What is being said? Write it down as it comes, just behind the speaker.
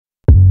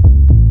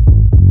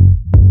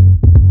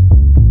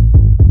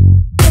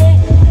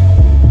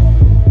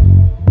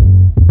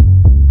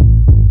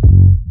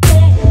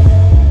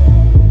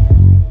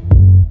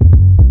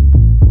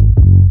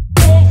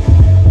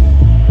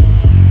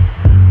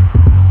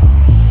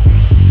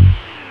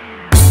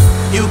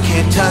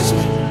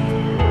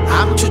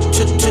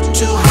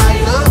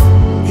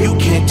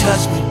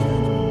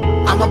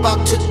I'm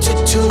about to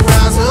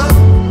rise up.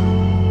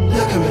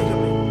 Look at me,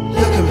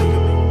 look at me,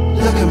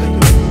 look at me.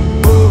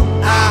 Ooh,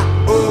 I'm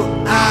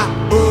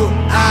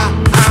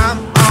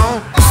on.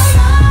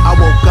 I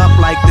woke up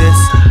like this,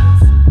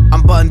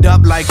 I'm buttoned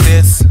up like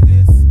this,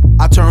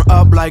 I turn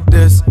up like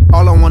this.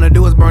 All I wanna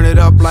do is burn it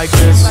up like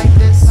this.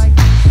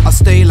 I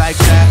stay like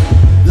that,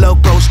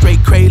 loco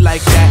straight cray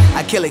like that.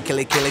 I kill it, kill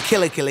it, kill it,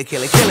 kill it, kill it,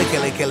 kill it, kill it,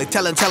 kill it, kill it.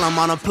 Tell him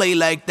on a play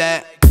like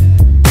that.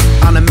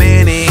 I'm the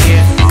man in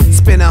here,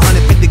 spend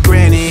 150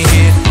 grand in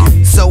here.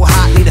 So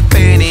hot, need a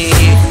fan in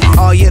here.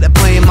 Oh yeah, they're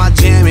playing my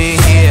jam in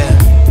here.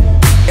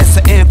 It's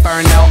an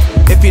inferno.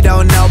 If you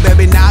don't know,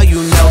 baby, now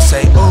you know.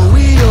 Say, oh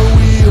we,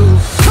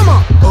 come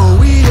on. Oh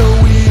we,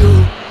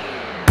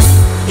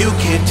 you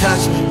can't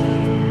touch me.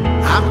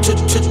 I'm too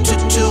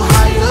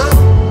high up.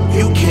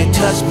 You can't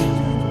touch me.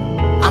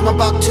 I'm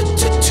about to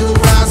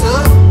rise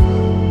up.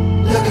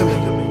 Look at me,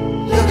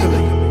 look at me,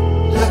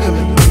 look at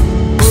me.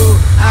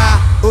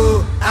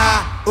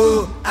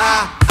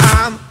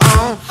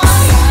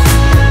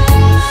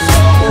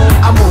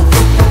 I'm on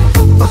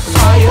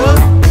fire.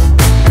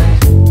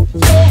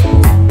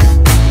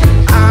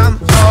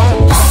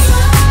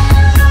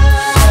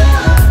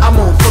 I'm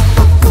on fire.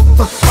 I'm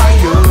on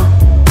fire.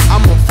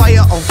 I'm on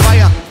fire, on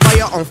fire,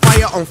 fire, on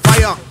fire, on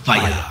fire.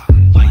 Fire.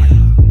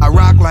 I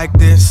rock like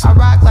this, I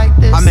rock like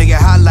this. I make it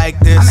hot like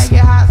this, I make it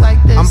hot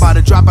like this. I'm about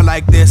to drop it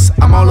like this.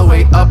 I'm all the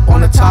way up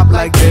on the top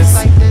like this.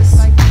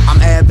 I'm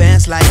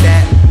advanced like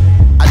that,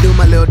 I do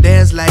my little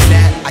dance like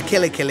that. I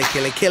kill it, kill it,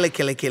 kill it, kill it,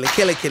 kill it, kill it,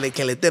 kill it, kill it,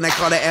 kill it. Then I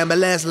call the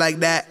ambulance like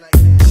that.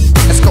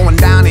 It's going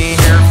down in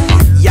here.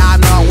 Y'all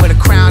know I'm with a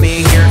crown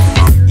in here.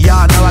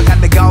 Y'all know I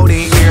got the gold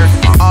in here.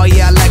 Oh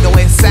yeah, I like the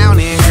way it sound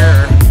in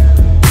here.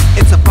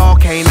 It's a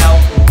volcano.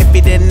 If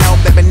you didn't know,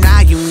 baby, now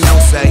you know.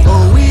 Say,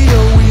 oh we,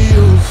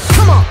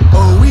 come on.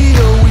 Oh we,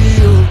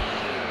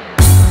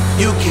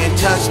 you can't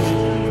touch me.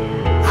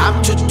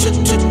 I'm too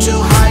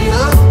high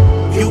up.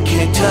 You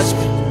can't touch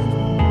me.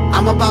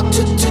 I'm about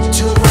to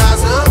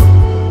rise up.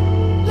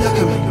 Look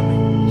at me,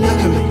 look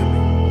at me,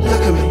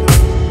 look at me.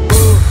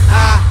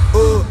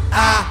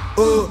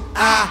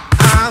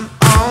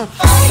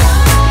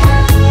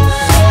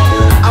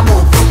 I'm on fire. I'm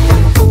on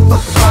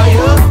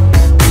fire.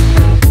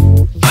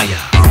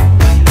 Fire.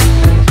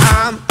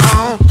 I'm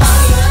on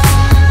fire.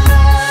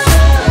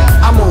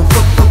 I'm on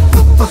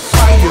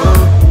fire.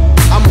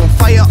 I'm on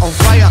fire, on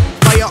fire,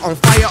 fire, on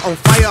fire, on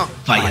fire.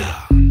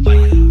 Fire.